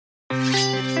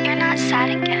got sad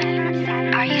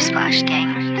again. Are you Splashgvng?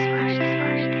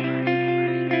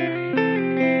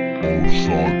 Oh,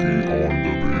 Soggy on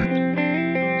the beat.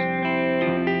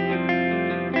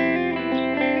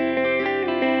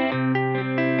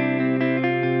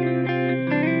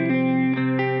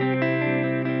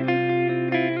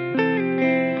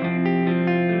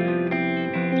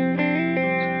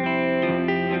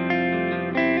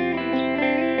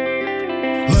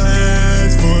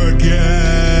 Let's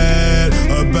forget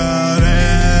about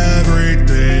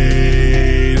everything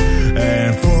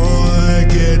and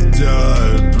forget the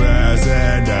past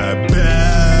and the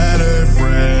better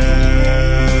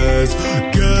friends.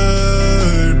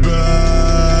 Goodbyes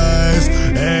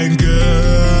and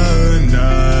good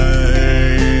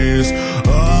nights.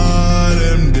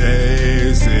 Autumn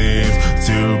days seem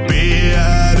to be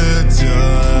out of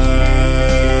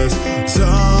touch.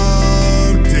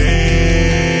 Some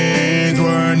things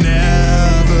were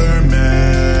never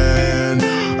meant.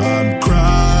 I'm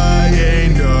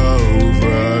crying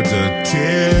over the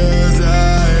tears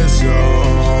I've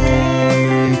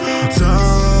shown.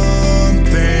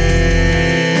 Something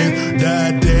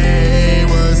that day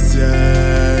was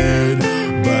said,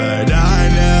 but I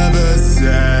never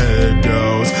said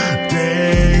those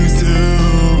things to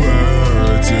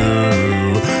her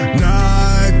too.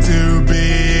 Not to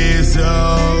be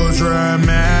so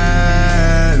dramatic.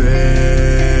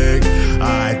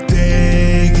 I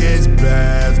think it's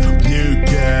best you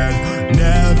can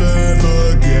never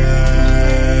forget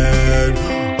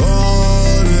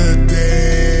all the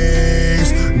things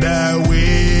that we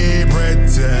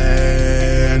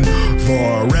pretend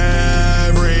for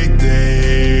everything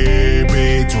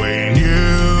between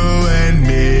you and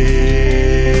me.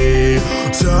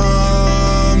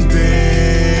 Some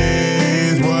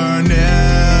things were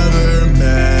never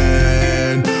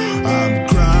meant. I'm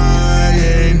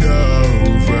crying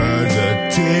over the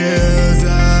tears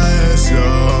I've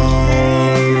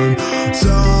shown.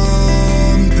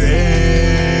 Some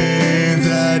things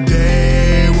that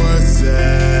day was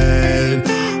said,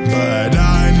 but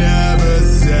I never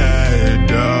said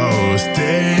those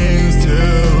things to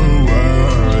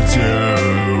her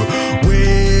too. We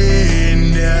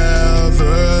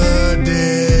never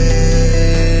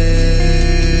did.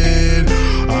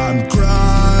 I'm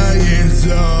crying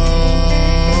so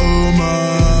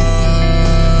much.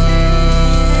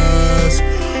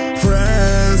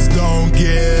 Friends don't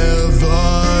give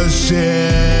a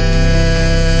shit.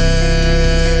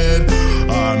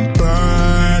 I'm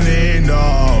burning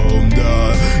all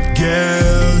the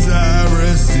gifts I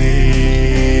received.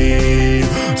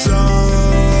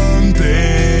 Some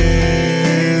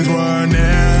things were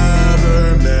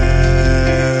never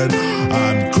meant.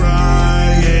 I'm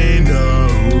crying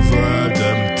over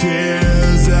them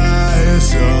tears I've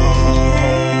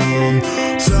shown.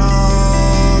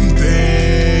 Some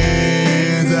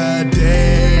things that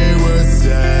day was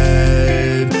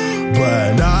said,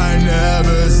 but I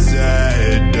never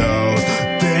said those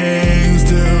things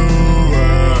to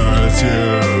her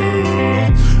too.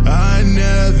 I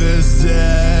never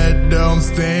said those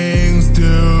things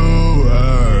to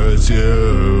her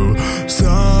too.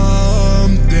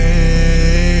 Some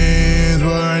things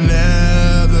were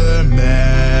never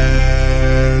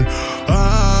meant.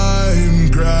 I'm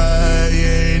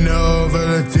crying over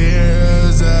the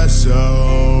tears I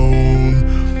shown.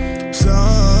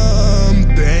 Some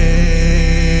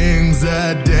things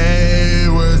that day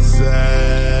were said.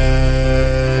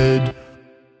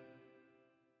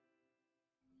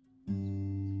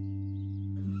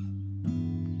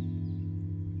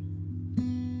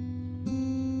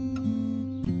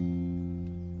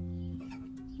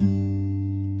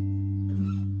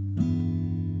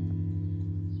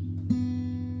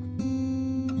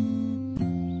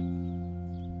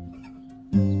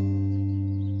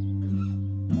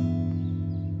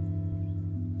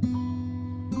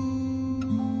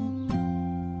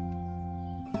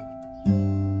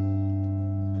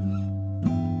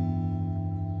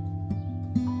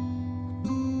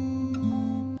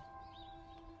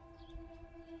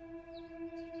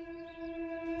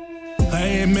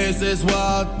 Hey, Mrs.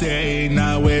 Wilding,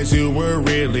 I wish you were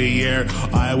really here.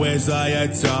 I wish I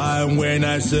had time when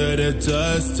I should've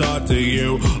just talked to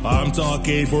you. I'm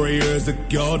talking 4 years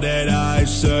ago that I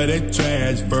should've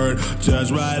transferred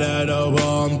just right out of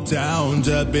hometown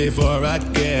just before I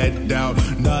get down.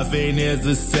 Nothing is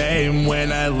the same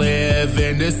when I live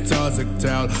in this toxic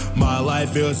town. My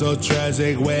life feels so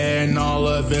tragic when all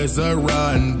of it's a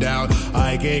rundown.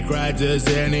 I can't cry just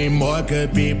anymore, cause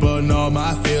people know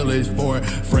my feelings for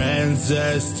friends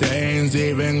just change,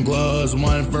 even close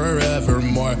one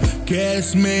forevermore.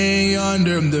 Kiss me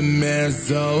under the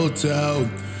mistletoe.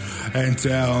 and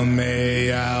tell me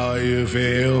how you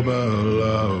feel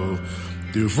below.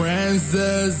 Do friends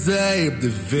say the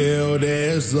field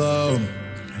is low?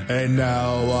 And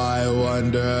now I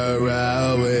wonder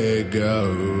how it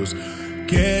goes.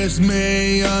 Kiss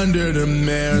me under the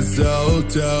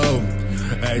mistletoe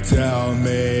and tell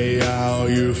me how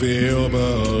you feel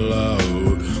below.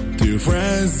 Do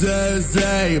friends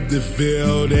say the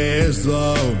field is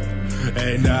low?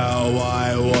 And now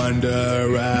I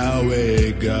wonder how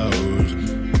it goes.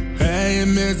 Hey,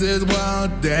 Mrs.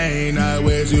 Wildane, I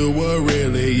wish you were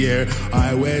really here.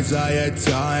 I wish I had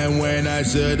time when I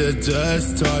should've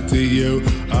just talked to you.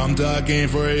 I'm talking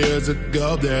for years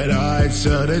ago that I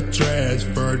should've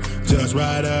transferred just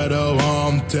right out of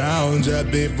hometown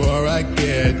just before I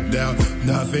get down.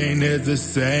 Nothing is the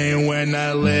same when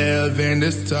I live in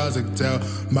this toxic town.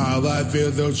 My life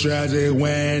feels so tragic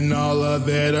when all of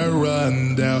it are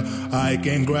run down. I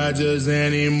can't grudges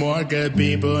anymore, cause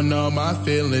people know my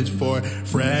feelings for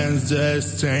friends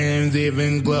just change,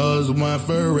 even close one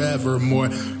forevermore.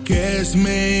 Kiss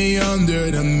me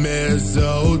under the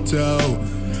mistletoe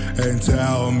and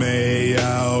tell me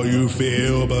how you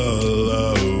feel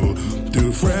below.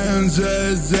 Do friends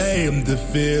just say the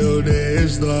field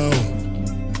is low?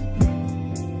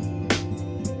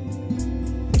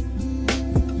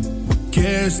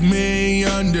 Kiss me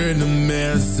under the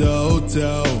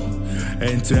mistletoe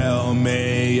and tell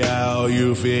me how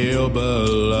you feel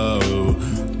below.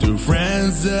 Do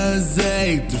friends just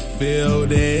say the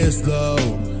field is low?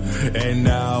 And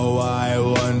now I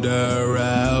wonder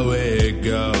how it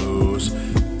goes.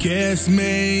 Kiss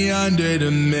me under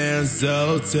the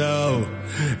mistletoe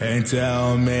and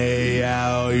tell me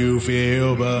how you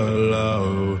feel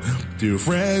below. Do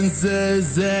friends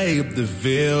just say the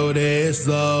field is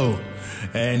low?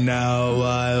 And now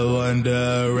I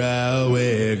wonder how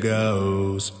it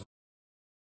goes.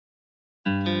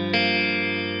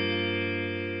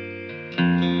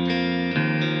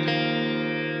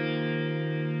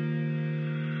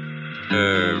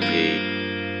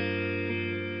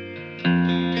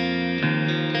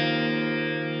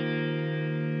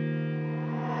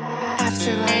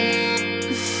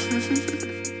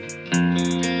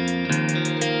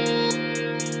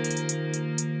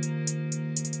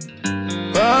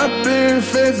 I've been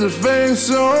face to face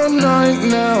all night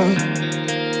now.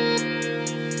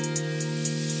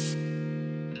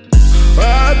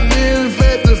 I've been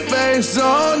face to face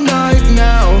all night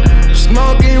now.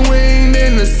 Smoking weed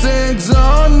in the sinks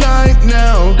all night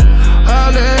now.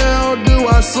 How the hell do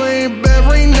I sleep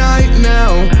every night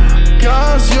now?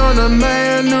 Cause you're the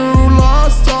man who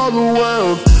lost all the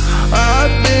world.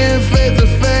 I've been face to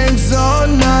face all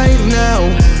night now.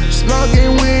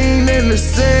 Smoking weed in the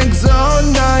sinks all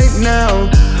night now.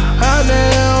 How the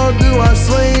hell do I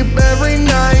sleep every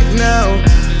night now?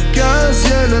 Cause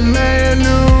you're the man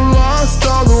who lost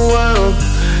all the world.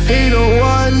 He the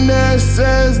one that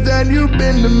says that you've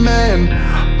been the man,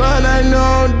 but I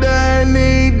know that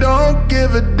he don't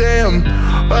give a damn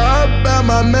about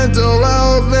my mental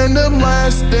health in the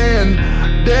last stand.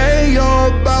 They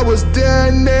hope I was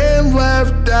dead and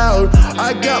left out.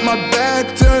 I got my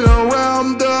back turned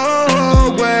around the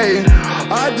whole way.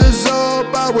 I just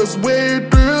hope I was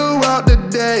weird throughout the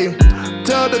day.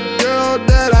 Tell the girl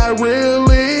that I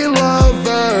really love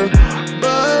her,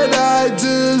 but I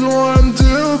just want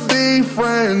to be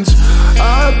friends.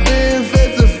 I've been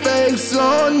face to face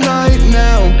all night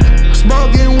now.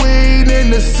 Smoking weed in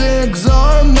the sinks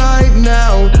all night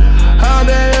now. How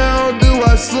the hell do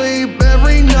I sleep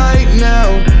every night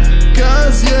now?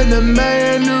 Cause you're the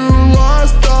man who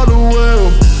lost all the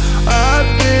world. I've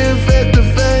been face to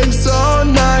face all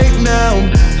night now.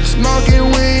 Smoking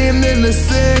weed in the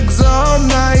sinks all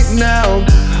night now.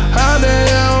 How the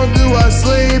hell do I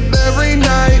sleep every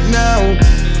night now?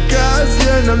 Cause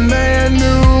you're the man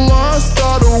who lost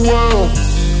all the world.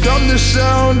 Come to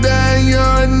show that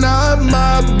you're not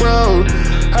my bro.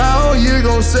 How you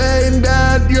gon' say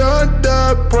that you're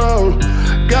the pro?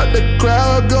 Got the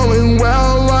crowd going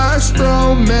well like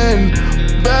Strowman,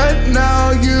 but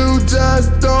now you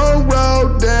just don't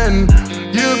roll then.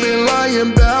 You've been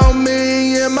lying about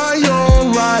me in my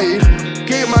own life.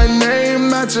 Keep my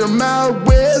name out your mouth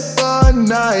with a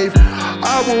knife.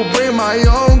 I will bring my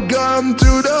own gun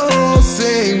to the whole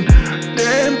scene,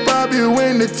 then pop you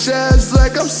in the chest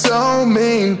like I'm so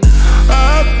mean.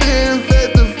 I've been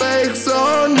face to face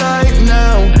all night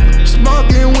now.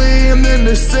 Smoking weed in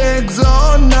the sinks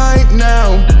all night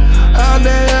now. How the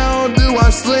hell do I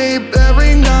sleep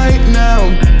every night now?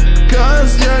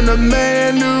 Cause you're the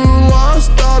man who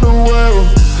lost all the world.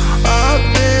 I've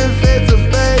been face to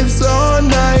face all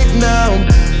night now.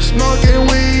 Smoking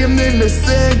weed evening to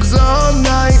 6 all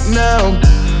night now.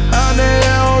 How the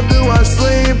hell do I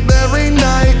sleep every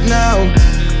night now?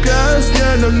 'Cause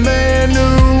you're the man who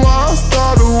lost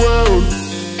all the world.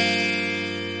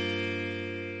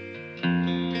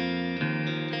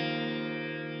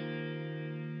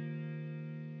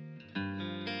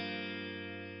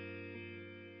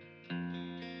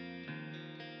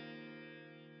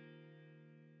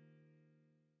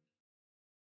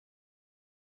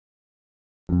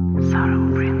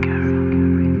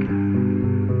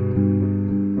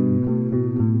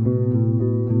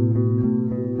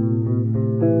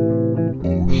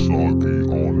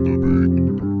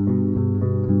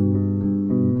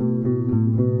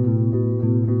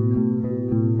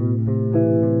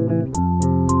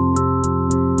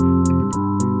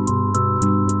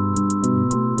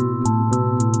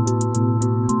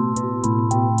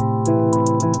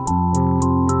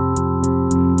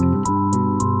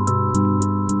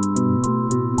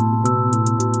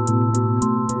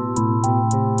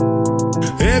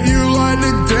 If you like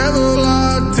the devil,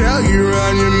 I'll tell you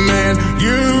I'm your man.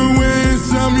 You win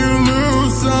some, you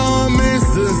lose some, it's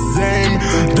the same.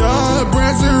 The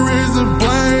pressure is a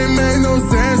blame, ain't no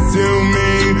sense to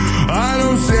me. I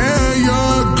don't share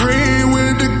your green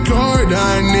with the card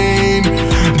I need.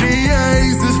 The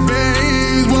ace of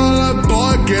spades while I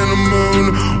bark in the moon,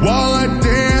 while I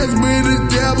dance with the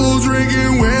devil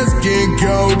drinking whiskey and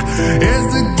coke.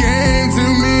 It's a game to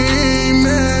me,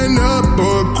 man up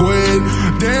or quit.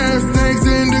 There's snakes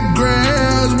in the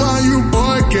grass while you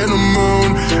bark in the moon.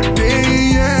 The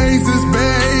ace of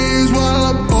spades while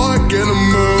I bark in the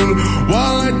moon,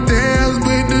 while I dance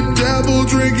with the devil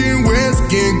drinking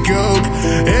whiskey and coke.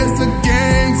 It's a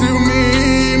game to me,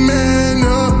 man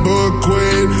up or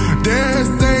quit. There's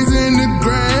things in the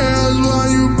grass while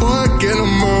you bark in the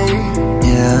moon.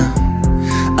 Yeah,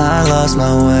 I lost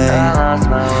my way,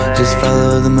 just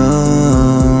follow the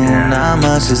moon. Not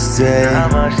much to say,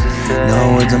 no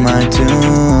words on my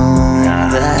tune.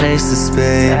 That ace of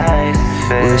spades,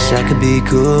 wish I could be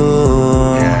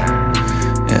cool.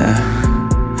 Yeah,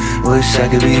 wish I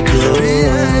could be cool. The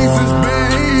ace of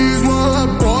spades while I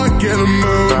bark in the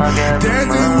moon,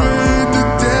 dancing with the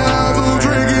devil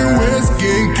drinking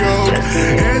whiskey and coke.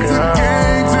 It's a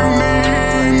game to me,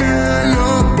 man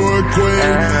up or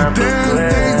quit. There's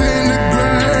things in the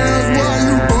grass while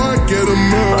you bark in the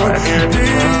moon. The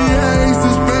ace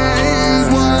of spades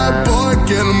while I bark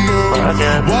in the moon,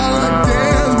 while I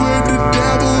dance with the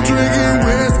devil drinking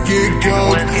whiskey and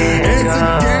coke. It's a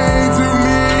game to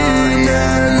me,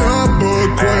 man up or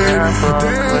quit.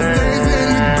 There's things in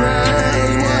the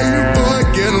grass while you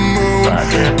bark in the moon.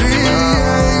 The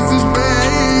ace of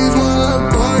spades while I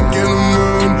bark in the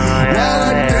moon, while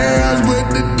I dance with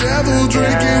the devil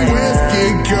drinking whiskey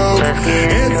and coke.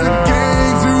 It's a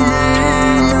game to me,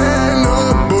 man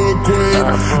up or quit.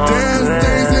 There's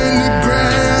things in the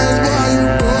grass while you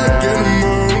bark in the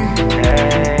moon.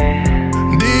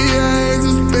 The ace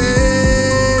of spades,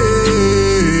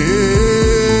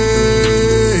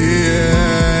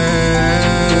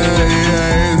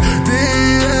 the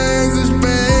ace of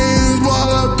spades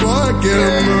while I bark in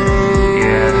the moon.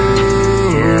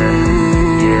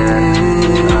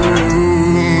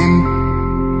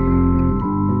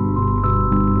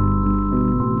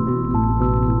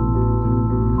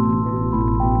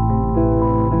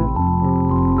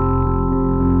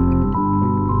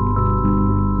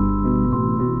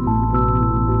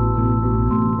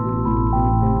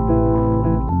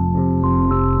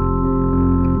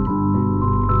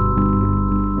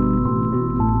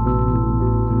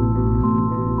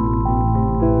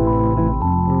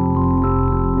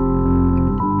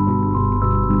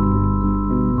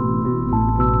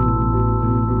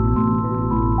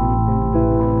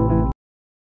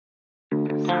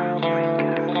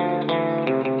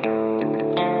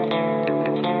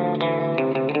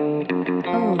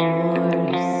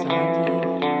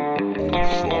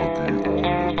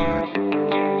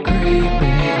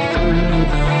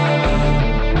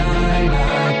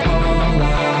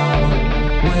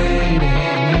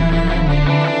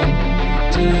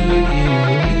 Do you hear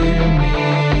me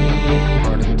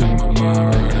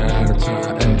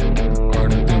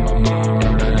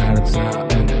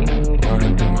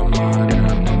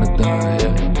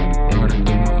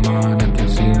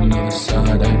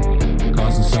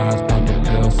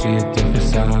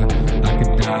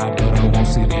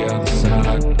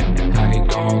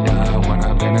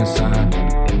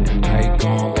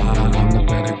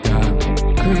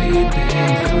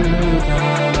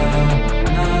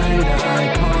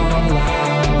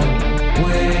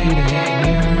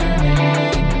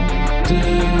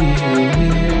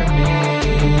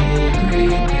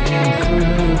creeping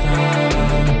through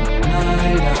the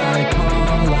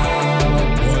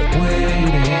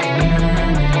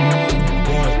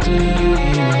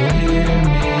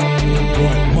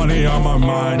on my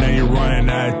mind and you're running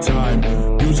out of time.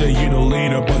 You say you're the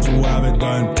leader, but you haven't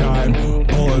done time.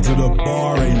 Pull it to the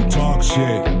bar and you talk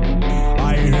shit.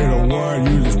 I ain't hear the word,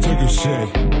 you just took a shit.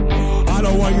 I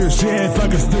don't want your shit,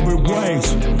 fucking stupid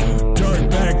waste.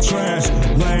 Dirtbag trash,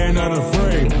 laying on the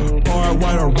free. Bar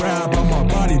white or rap on my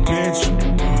body, bitch.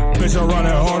 Bitch, I run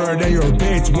it harder than your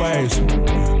bitch waves. Do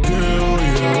you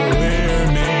hear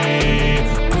me?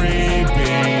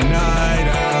 Creeping night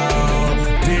out.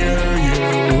 Dear, you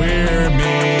hear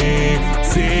me?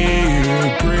 See you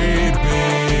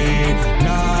creeping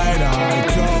night. I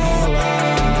call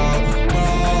out,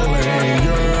 calling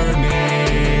your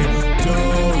name. Do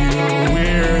you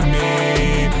hear me?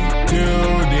 To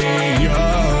the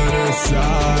other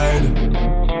side.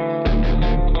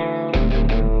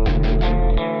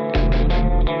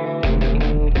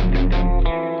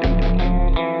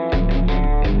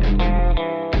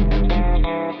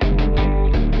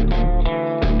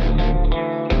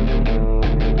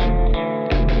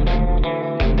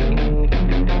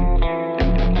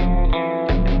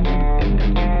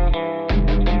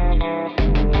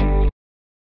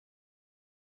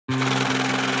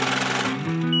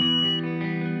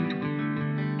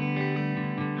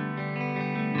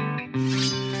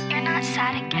 You're not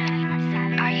sad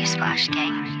again, are you,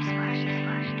 Splashgvng?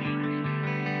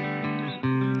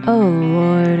 Oh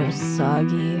Lord,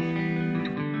 Osagi.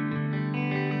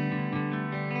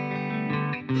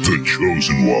 The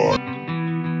chosen one.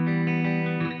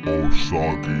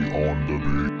 Osagi on the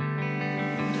beat.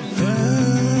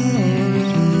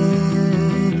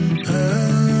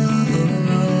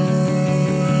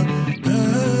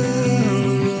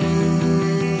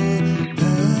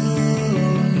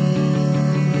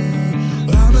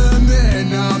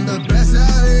 I'm the best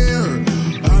out here.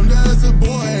 I'm just a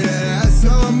boy that has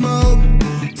some hope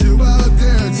to out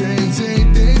there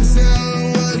changing things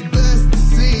out. What's best to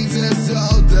see, just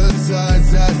all the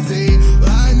sides I see.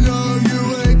 I know you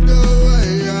ain't the way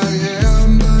I am,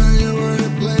 but you were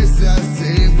the place I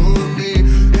see for me.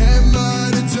 Am I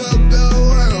the joke the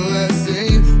world has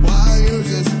seen? Why you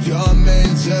just come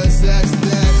and just ask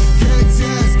that? Can't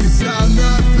test 'cause I'm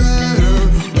not better.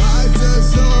 I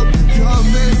just hope you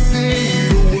come and see.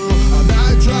 I'm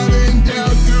not driving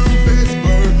down to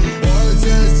Pittsburgh or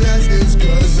just asking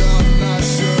 'cause I'm not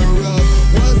sure of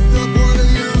what's the point of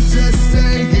you just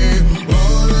saying,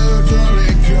 oh, little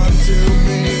darling, come to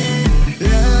me.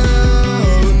 Yeah,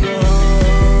 no,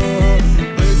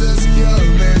 please just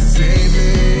come and see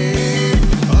me.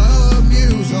 I hope you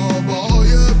solve all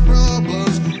your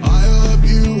problems. I hope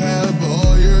you have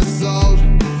all your salt.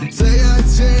 Say I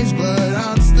changed, but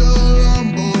I'm still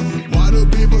humble. Why do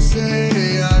people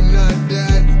say I'm not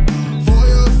that? For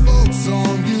your folk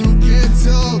song, you can't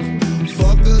talk.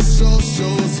 Fuck the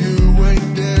socials, you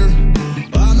ain't there.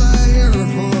 I'm not here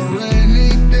for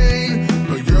anything,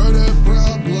 but you're the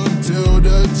problem to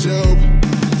the joke.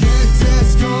 Can't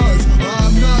test 'cause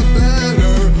I'm not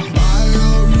better. I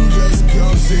hope you just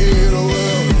come see the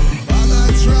world. I'm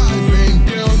not driving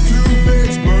down to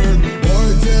Pittsburgh or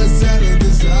just Zona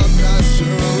 'cause I'm not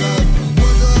sure of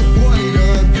what the point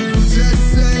of you just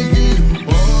saying,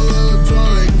 oh, little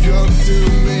darling, come to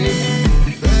me.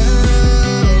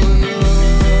 Hell no,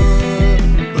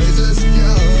 please just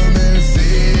come and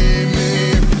see me.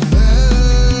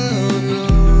 Hell no,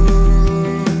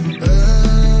 hell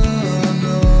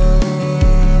no,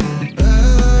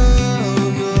 hell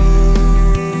no,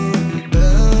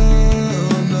 hell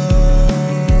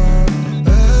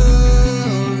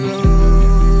no,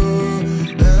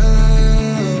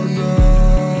 hell no.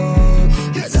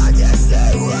 'Cause I just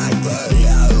say right through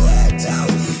your window.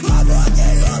 I'm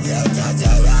watching of you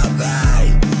touching on me.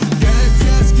 Can't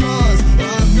just 'cause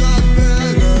I'm not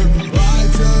better. I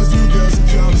just you just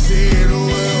come see the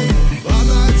world. I'm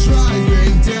not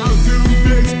driving down to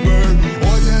Vicksburg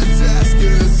or just ask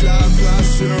 'cause I'm not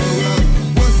sure of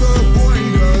what's the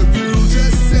point of you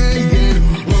just saying,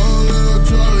 oh, little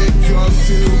darling, come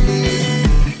to me.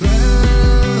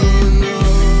 Hell no,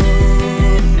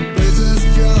 please just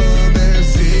come and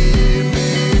see me.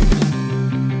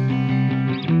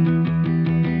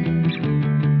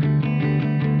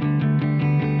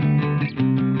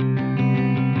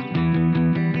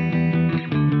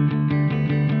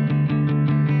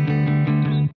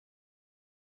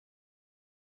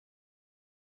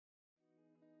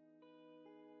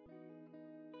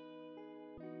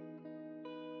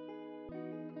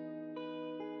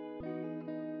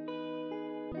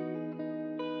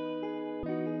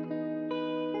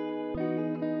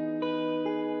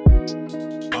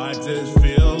 I just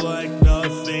feel like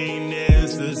nothing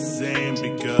is the same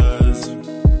because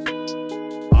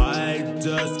I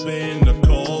just been a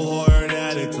cold hard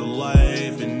addict to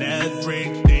life and nothing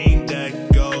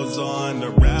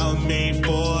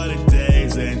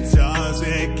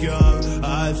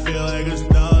feel like there's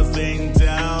nothing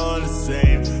down the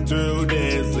same through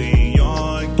this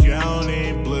Leon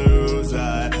County blues.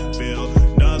 I feel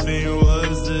nothing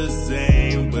was the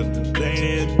same with the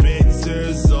painted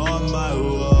pictures on my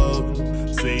wall,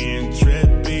 seeing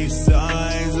trippy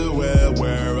signs of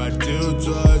where I do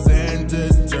drugs and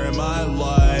just turn my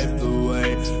life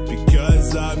away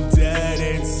because I'm dead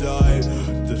inside.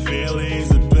 The feelings,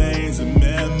 the pains, the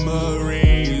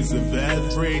memories of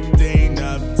everything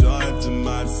I've done to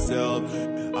myself.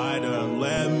 I done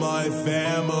let my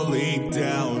family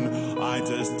down. I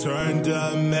just turned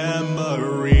the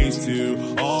memories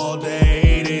to all the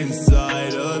hate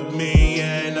inside of me,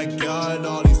 and I got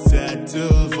all these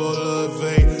tattoos full of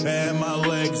hate, and my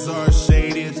legs are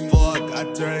shady as fuck. I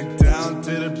turn it down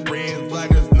to the breeze like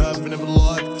there's nothing of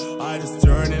luck. I just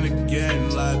turn it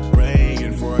again like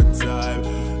praying for a time.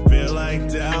 Feel like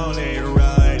down ain't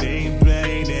right, ain't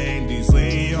painting these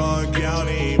Leon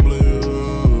County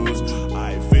blues.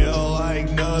 I feel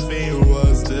like nothing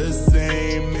was the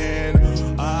same, and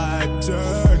I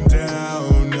turned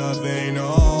down nothing.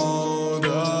 All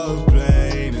the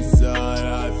pain inside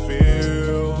I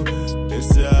feel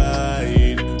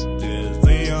inside this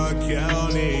Leon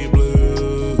County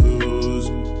blues.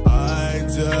 I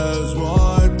just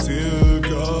want to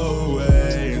go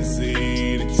away and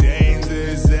see the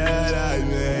changes that I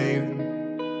made.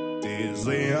 This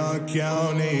Leon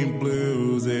County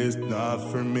blues is not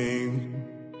for me.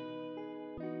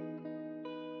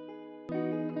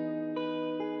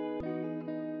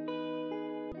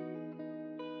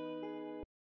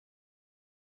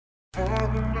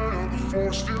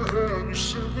 Forced your hand, you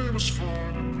said we was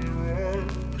finding me right.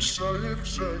 You say it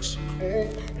takes some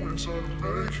cold winds to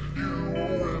make you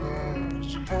win.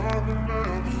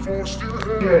 Forced your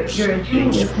hand. You're a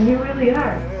genius, and you really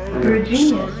are. You're a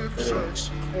genius.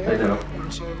 I know.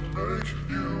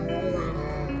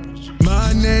 My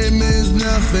name is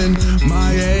nothing,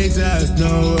 my age has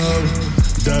no hope.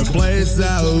 The place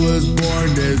I was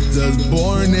born is just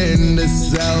born in the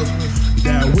south.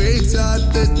 That we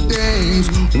thought the things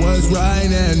was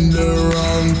right and the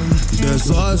wrong.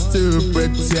 There's us to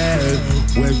pretend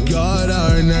with God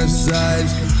on our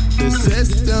sides. The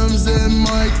systems and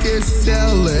markets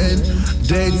tell it,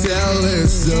 they tell it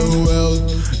so well.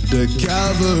 The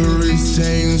cavalry's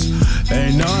changed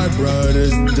and our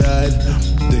brothers died.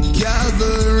 The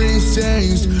cavalry's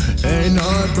changed and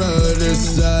our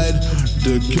brothers died.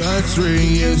 The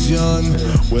country is young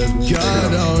with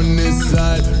God on its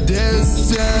side.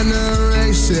 This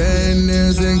generation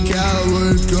isn't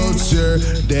coward culture.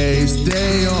 They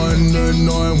stay on the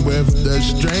norm with the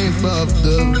strength of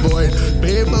the void.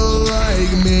 People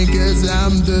like me cause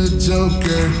I'm the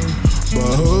joker.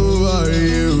 But who are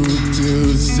you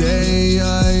to say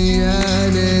I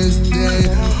had this day?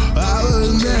 I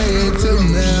was made to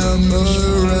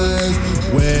memorize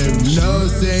with no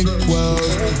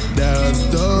sequels that are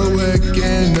stoic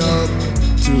and up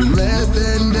to live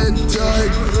in the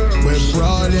dark with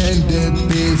broad and the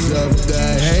peace of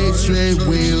the hatred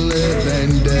we live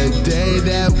and the day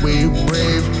that we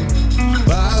breathe.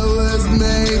 I was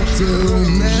made to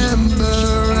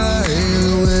memorize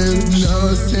with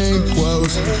no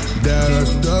sequels that are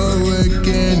stoic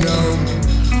and up.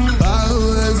 I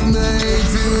was made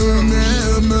to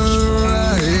memorize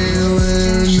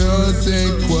with no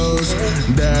sequels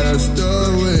that are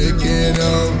stoic and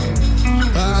up.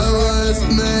 I was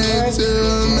made to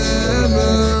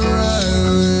memorize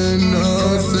with no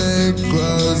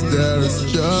sequels that are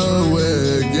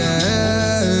stoic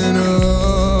and up.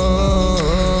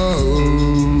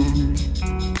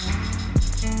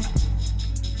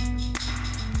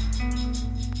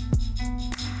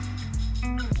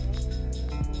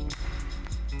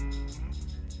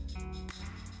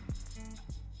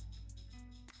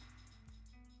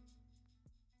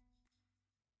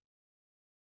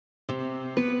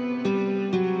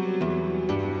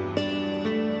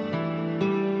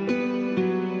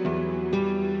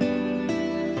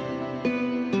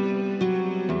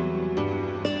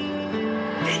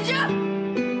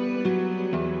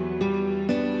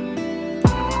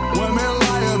 Women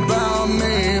lie about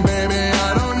me, baby,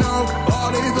 I don't know. All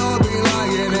these all be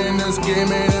lying in the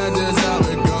scheming, that's just how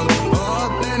it goes.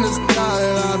 Up in the sky,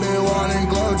 I've been wanting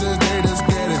closest, they just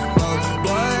get it close.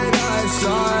 Blind eyes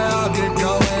shine, I'll get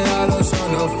going, I don't show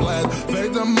no flash.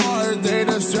 Fake the Mars, they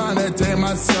just tryna take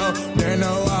my soul, they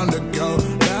know I'm the go.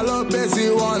 That little bitch, she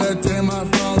wanna take my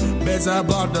phone, bitch, I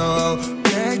blocked the hoe.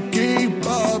 Can't keep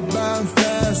up, I'm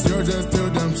fast, you're just too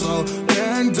damn slow.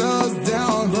 10 toes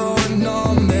down, throwing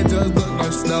on, they just look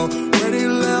like snow. Pretty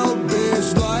little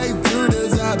bitch, like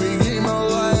Judas, I be emo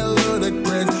like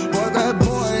ludicrous. But that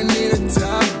boy need a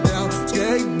top down,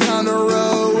 skate down the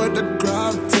road with the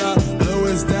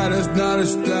a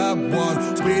step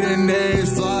one. Speeding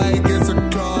days like it's a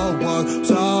cold one.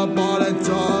 Stop all that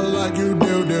talk like you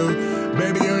do.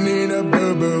 Baby, you need a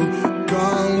boo-boo.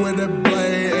 Come with a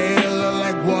blade, it look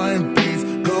like One Piece.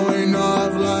 Going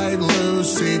off like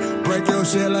Lucy. Break your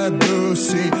shit like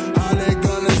Lucy. How they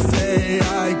gonna say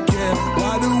I can't?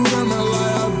 Why do women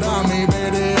lie about me,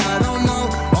 baby? I don't know.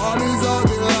 All these hoes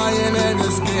be lying and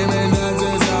just scheming. That's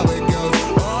just how it goes.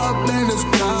 Up in the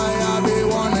sky, I be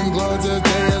wanting glow till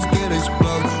they just get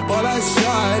explode. But I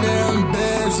shine and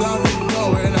bitch, I be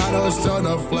going out of show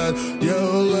the flesh. You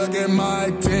look at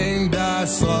my team, die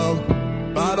slow.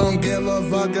 I don't give a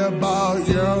fuck about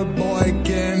your boy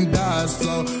can die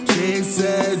slow. She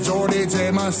said, Jordie,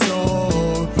 take my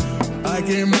soul. I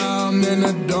came out in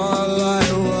the door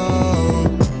like,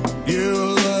 whoa. You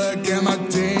look at my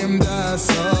team, die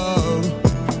slow.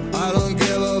 I don't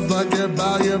give a fuck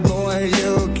about your boy,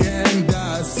 you can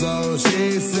die slow.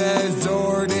 She says,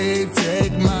 Jordie,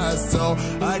 take my soul.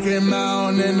 I came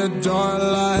out in the door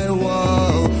like,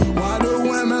 whoa. Why do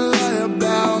women lie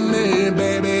about me,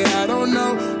 baby? I don't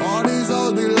know. All these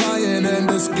hoes be lying and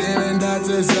just scheming, that's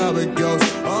just how it goes.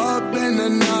 Up in the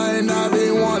night, I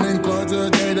be wanting closer,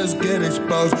 they just get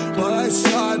exposed. But I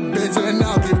shot, bitch, and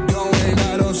I'll keep going,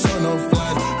 I don't show no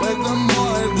flash. But the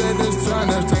more they just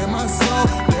tryna take my soul,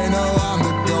 they know I'm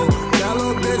the GOAT. That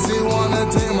little bitch, she wanna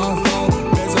take my phone,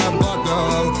 bitch, I blocked the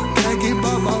hoe. Can't keep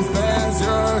up, I'm fast,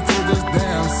 you're to this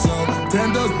damn soul. 10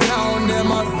 toes down, and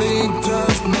my feet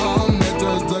just numb, it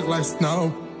just look like snow.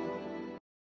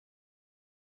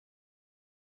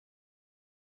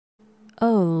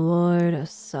 Oh Lord,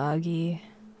 Asagi.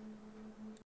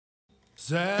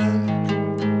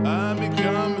 Sam, I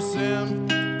become a Sam.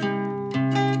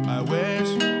 I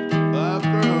wish I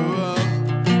grew up.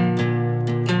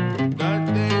 But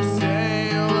they say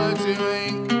what you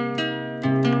ain't.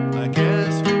 I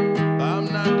guess I'm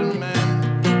not the man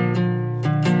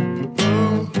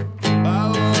who I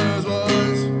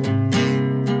was.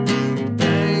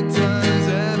 Pain turns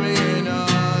heavy and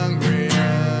hungry.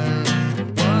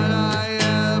 What I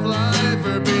have life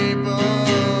for people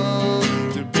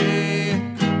to be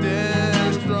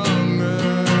this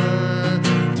stronger.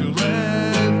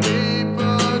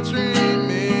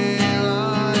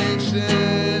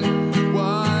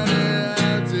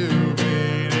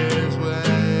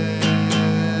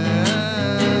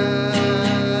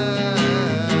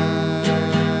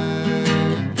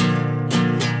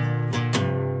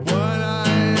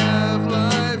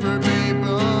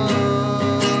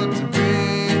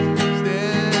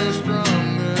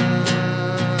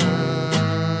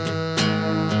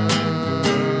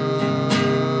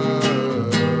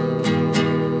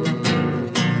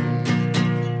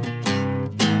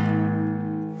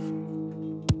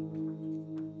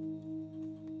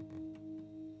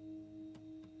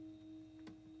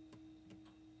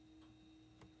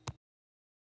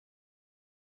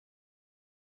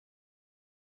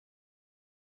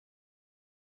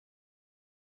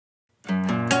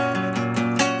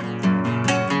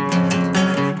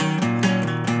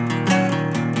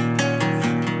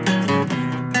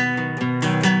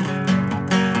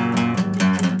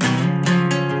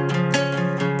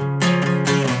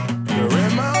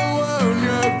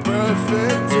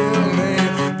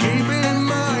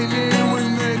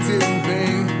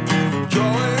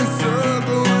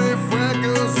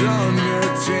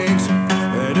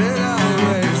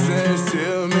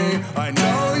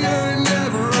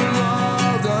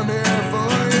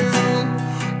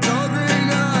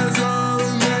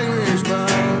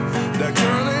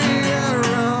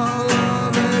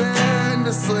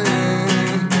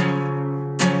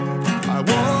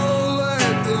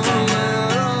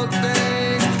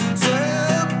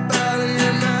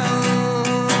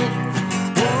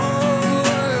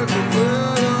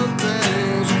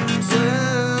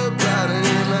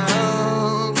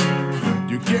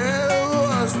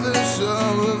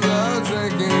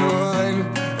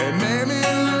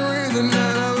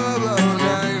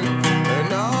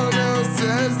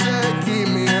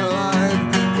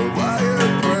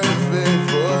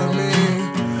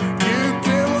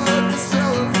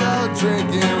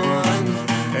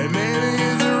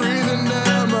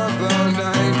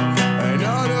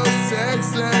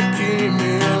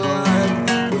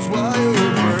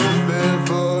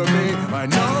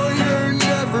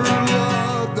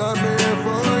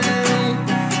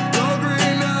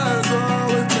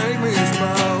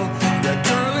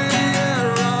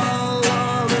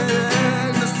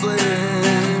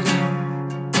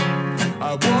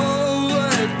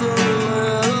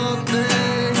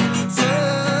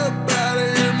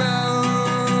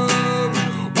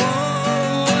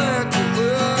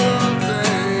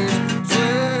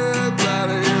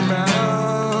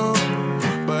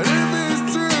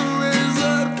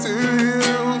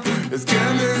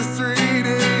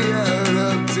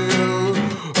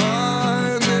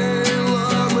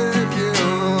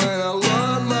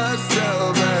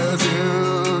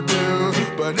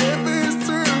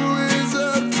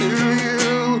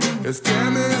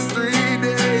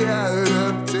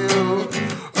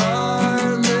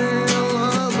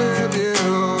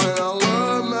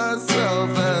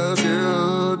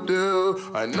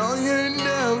 I know you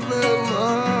never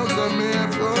mind.